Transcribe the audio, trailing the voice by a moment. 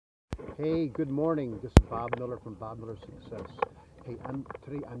Hey, good morning. This is Bob Miller from Bob Miller Success. Hey,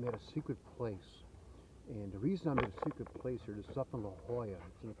 today I'm at a secret place, and the reason I'm at a secret place here, this is up in La Jolla.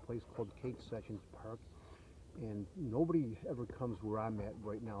 It's in a place called Kate Sessions Park, and nobody ever comes where I'm at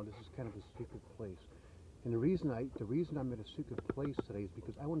right now. This is kind of a secret place, and the reason I'm at a secret place today is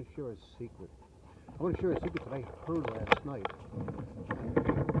because I want to share a secret. I want to share a secret that I heard last night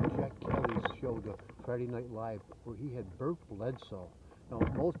on Jack Kelly's show, the Friday Night Live, where he had Bert Bledsoe. Now,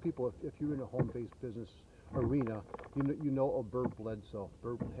 most people, if you're in a home-based business arena, you know of Bert Bledsoe.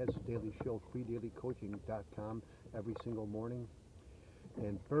 Bert has a daily show, freedailycoaching.com, every single morning.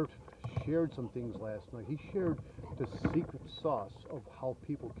 And Bert shared some things last night. He shared the secret sauce of how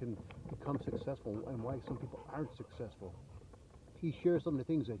people can become successful and why some people aren't successful. He shares some of the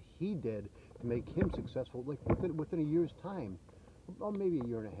things that he did to make him successful, like within a year's time, well, maybe a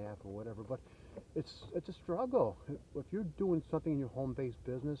year and a half or whatever. But it's a struggle. If you're doing something in your home-based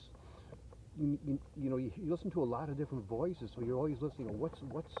business, you listen to a lot of different voices, so you're always listening to what's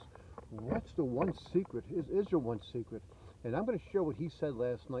the one secret? Is there one secret? And I'm going to share what he said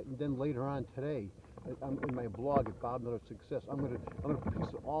last night, and then later on today, in my blog at Bob Miller Success, I'm going to piece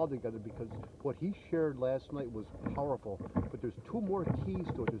it all together because what he shared last night was powerful. But there's two more keys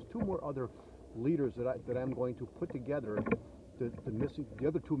to it. There's two more other leaders that I'm going to put together. The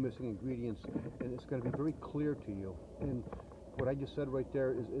other two missing ingredients, and it's going to be very clear to you. And what I just said right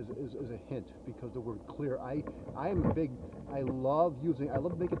there is a hint, because the word clear. I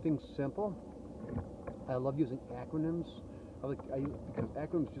love making things simple. I love using acronyms. Because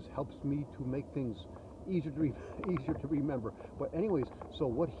acronyms just helps me to make things easier to remember. But anyways, so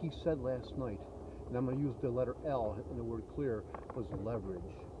what he said last night, and I'm going to use the letter L in the word clear, was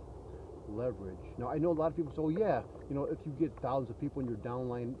leverage. Leverage. Now, I know a lot of people say, oh yeah, if you get thousands of people in your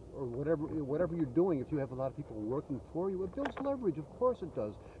downline or whatever you're doing, if you have a lot of people working for you, it builds leverage. Of course it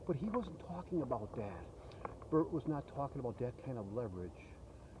does. But he wasn't talking about that. Bert was not talking about that kind of leverage.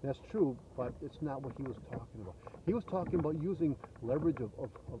 That's true, but it's not what he was talking about. He was talking about using leverage of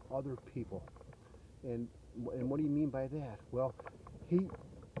other people. And what do you mean by that? Well, he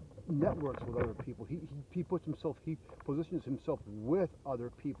networks with other people. He positions himself with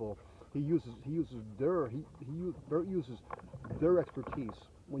other people. Bert uses their expertise.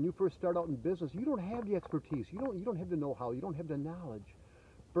 When you first start out in business, you don't have the expertise. You don't have the know-how. You don't have the knowledge.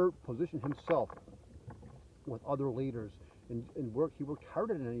 Bert positioned himself with other leaders and he worked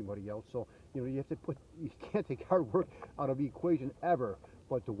harder than anybody else. So you can't take hard work out of the equation ever.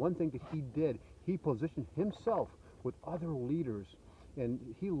 But the one thing that he did, he positioned himself with other leaders,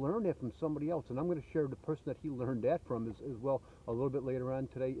 and he learned that from somebody else. And I'm going to share the person that he learned that from as well a little bit later on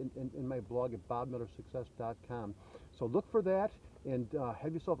today in my blog at bobmillersuccess.com. So look for that, and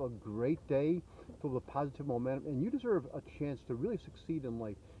have yourself a great day filled with positive momentum. And you deserve a chance to really succeed in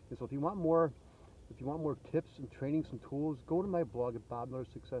life. And so if you want more tips and trainings and tools, go to my blog at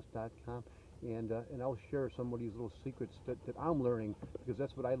bobmillersuccess.com, and I'll share some of these little secrets that I'm learning, because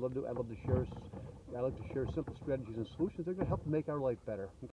that's what I love to do. I like to share simple strategies and solutions that are going to help make our life better.